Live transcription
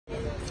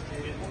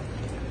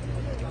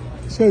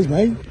Excuse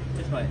me.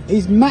 Yes, mate.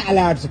 Is Matt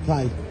allowed to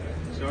play?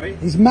 Sorry?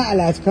 Is Matt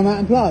allowed to come out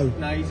and play?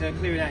 No, he's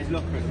clearing out his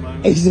locker at the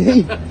moment. Is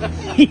he?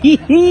 He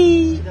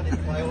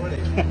doesn't play already.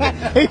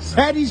 He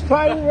said he's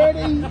played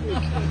already.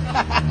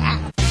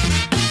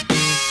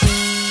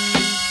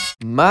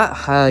 Matt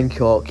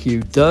Hancock,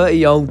 you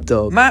dirty old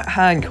dog. Matt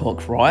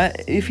Hancock, right?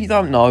 If you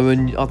don't know,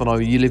 and I don't know,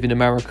 you live in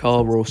America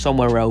or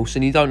somewhere else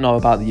and you don't know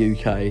about the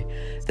UK,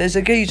 there's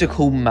a geezer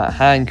called Matt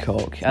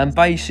Hancock, and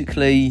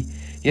basically,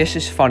 yes,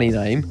 it's a funny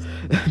name.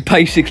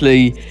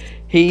 Basically,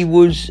 he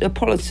was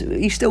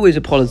he still is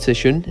a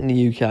politician in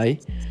the UK.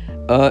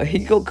 He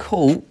got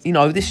caught, you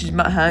know, this is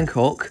Matt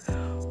Hancock,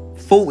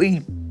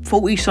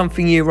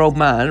 40-something-year-old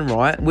man,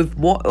 right, with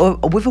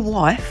a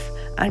wife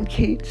and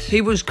kids.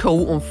 He was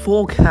caught on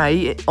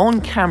 4K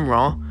on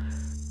camera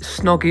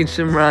snogging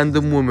some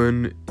random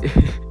woman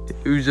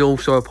who's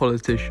also a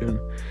politician.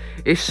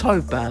 It's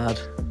so bad.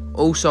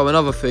 Also,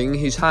 another thing,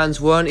 his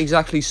hands weren't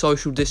exactly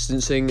social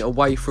distancing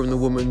away from the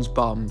woman's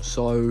bum,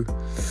 so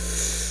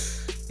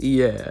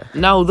yeah.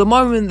 Now, the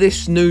moment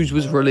this news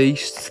was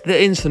released,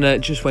 the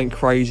internet just went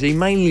crazy,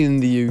 mainly in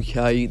the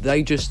UK.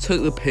 They just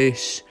took the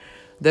piss.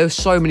 There were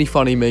so many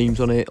funny memes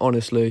on it,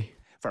 honestly.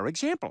 For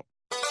example,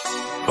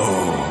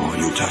 oh,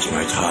 you touch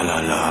my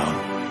tra-la-la.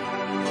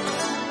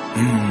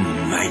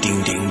 My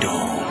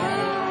ding-ding-dong.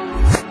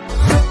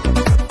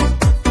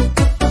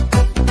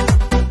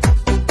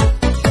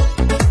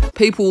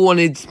 People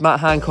wanted Matt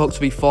Hancock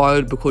to be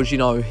fired because, you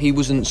know, he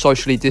wasn't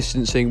socially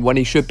distancing when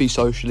he should be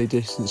socially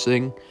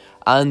distancing.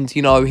 And,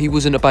 you know, he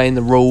wasn't obeying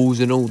the rules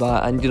and all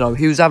that. And, you know,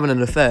 he was having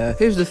an affair.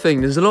 Here's the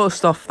thing. There's a lot of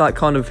stuff that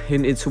kind of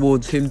hinted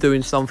towards him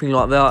doing something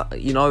like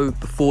that, you know,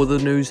 before the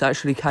news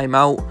actually came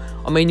out.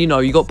 I mean, you know,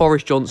 you got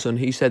Boris Johnson.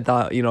 He said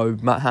that, you know,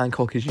 Matt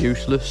Hancock is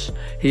useless.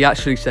 He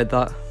actually said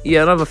that.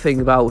 Yeah, another thing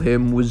about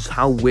him was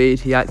how weird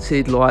he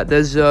acted. Like,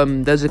 there's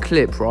a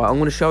clip, right? I'm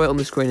going to show it on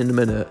the screen in a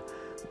minute.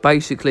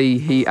 Basically,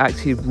 he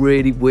acted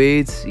really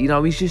weird. You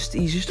know, he's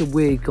just a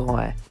weird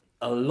guy.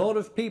 A lot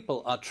of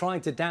people are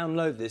trying to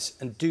download this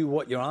and do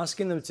what you're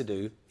asking them to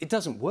do. It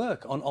doesn't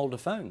work on older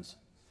phones.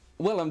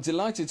 Well, I'm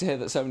delighted to hear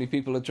that so many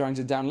people are trying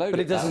to download it.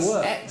 But it doesn't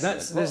work.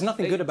 There's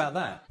nothing good about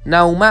that.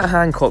 Now, Matt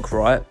Hancock,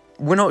 right?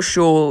 We're not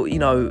sure, you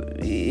know,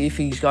 if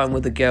he's going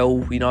with a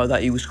girl, you know,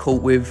 that he was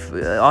caught with.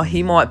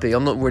 He might be.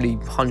 I'm not really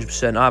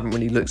 100%. I haven't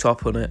really looked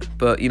up on it.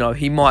 But, you know,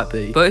 he might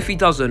be. But if he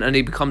doesn't and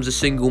he becomes a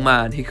single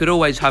man, he could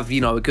always have,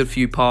 you know, a good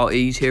few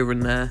parties here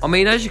and there. I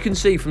mean, as you can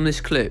see from this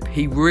clip,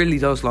 he really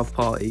does love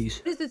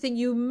parties. What is the thing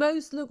you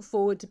most look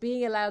forward to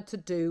being allowed to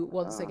do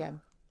once again?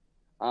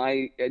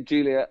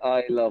 Julia,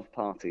 I love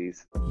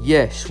parties.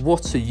 Yes,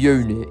 what a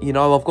unit. You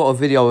know, I've got a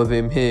video of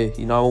him here.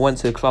 You know, I went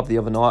to a club the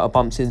other night. I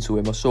bumped into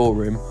him. I saw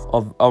him.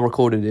 I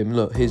recorded him.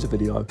 Look, here's a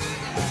video.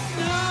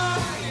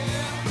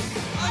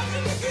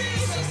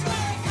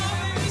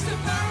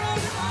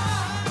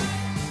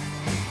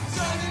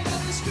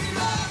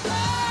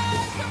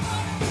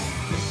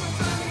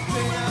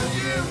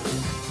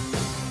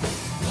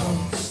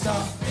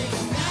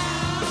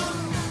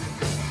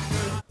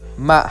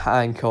 Matt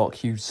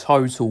Hancock, you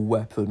total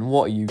weapon.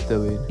 What are you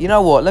doing? You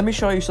know what? Let me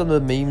show you some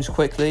of the memes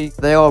quickly.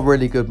 They are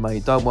really good,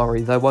 mate. Don't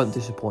worry. They won't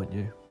disappoint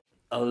you.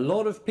 A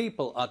lot of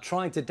people are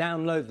trying to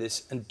download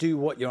this and do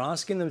what you're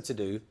asking them to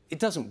do. It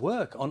doesn't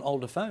work on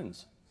older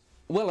phones.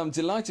 Well, I'm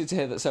delighted to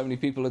hear that so many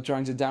people are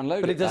trying to download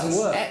it. But it doesn't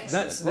work.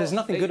 There's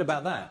nothing good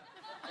about that.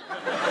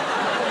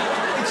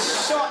 it's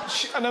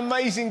such an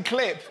amazing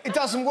clip. It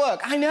doesn't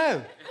work. I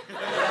know.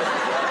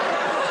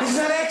 Isn't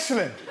that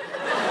excellent?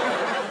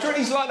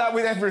 He's like that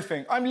with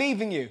everything. I'm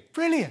leaving you.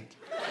 Brilliant.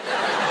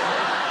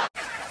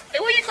 Hey,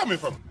 where you coming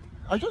from?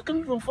 I just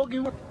came from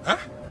fucking... Huh?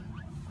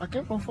 I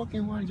came from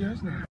fucking one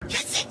just now.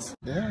 Yes.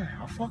 Yeah,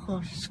 I fuck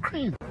her. She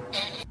screamed.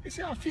 You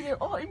see, I feel it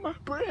all in my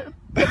brain.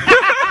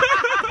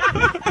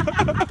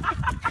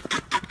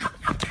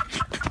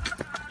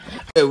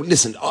 Oh,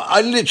 listen, I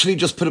literally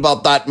just put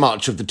about that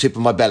much of the tip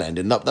of my bell end,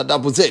 and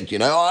that was it, you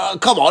know?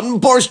 Come on,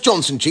 Boris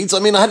Johnson cheats. I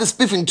mean, I had a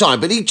spiffing time,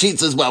 but he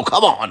cheats as well.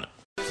 Come on.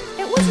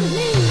 It wasn't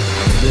me.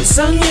 The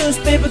Sun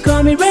newspaper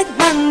called me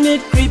red-handed,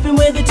 creeping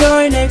with the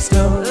toy next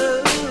door.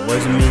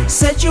 Wasn't me.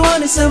 Said you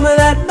wanted some of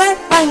that Matt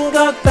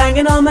Hancock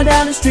banging on my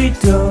down the street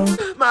door.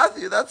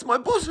 Matthew, that's my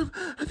bottom.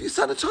 Have you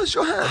sanitized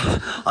your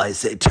hands? I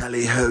say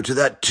tally-ho to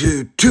that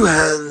too. 2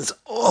 hands.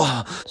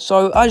 Oh.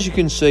 So, as you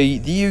can see,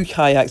 the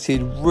UK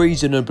acted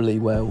reasonably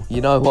well,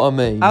 you know what I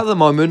mean? At the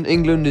moment,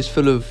 England is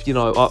full of, you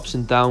know, ups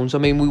and downs. I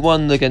mean, we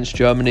won against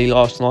Germany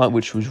last night,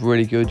 which was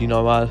really good, you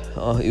know,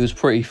 it was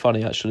pretty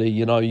funny, actually.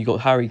 You know, you got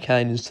Harry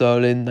Kane and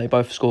Sterling, they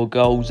both scored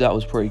goals, that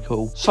was pretty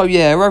cool. So,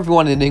 yeah,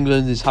 everyone in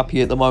England is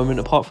happy at the moment,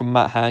 apart from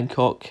Matt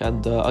Hancock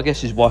and I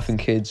guess his wife and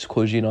kids,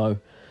 because, you know,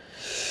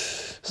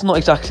 it's not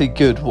exactly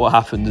good what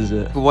happened, is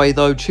it? Anyway,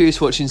 though, cheers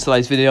for watching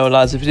today's video,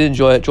 lads. If you did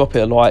enjoy it, drop it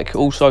a like.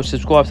 Also,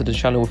 subscribe to the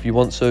channel if you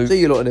want to. See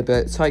you lot in a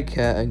bit. Take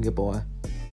care and goodbye.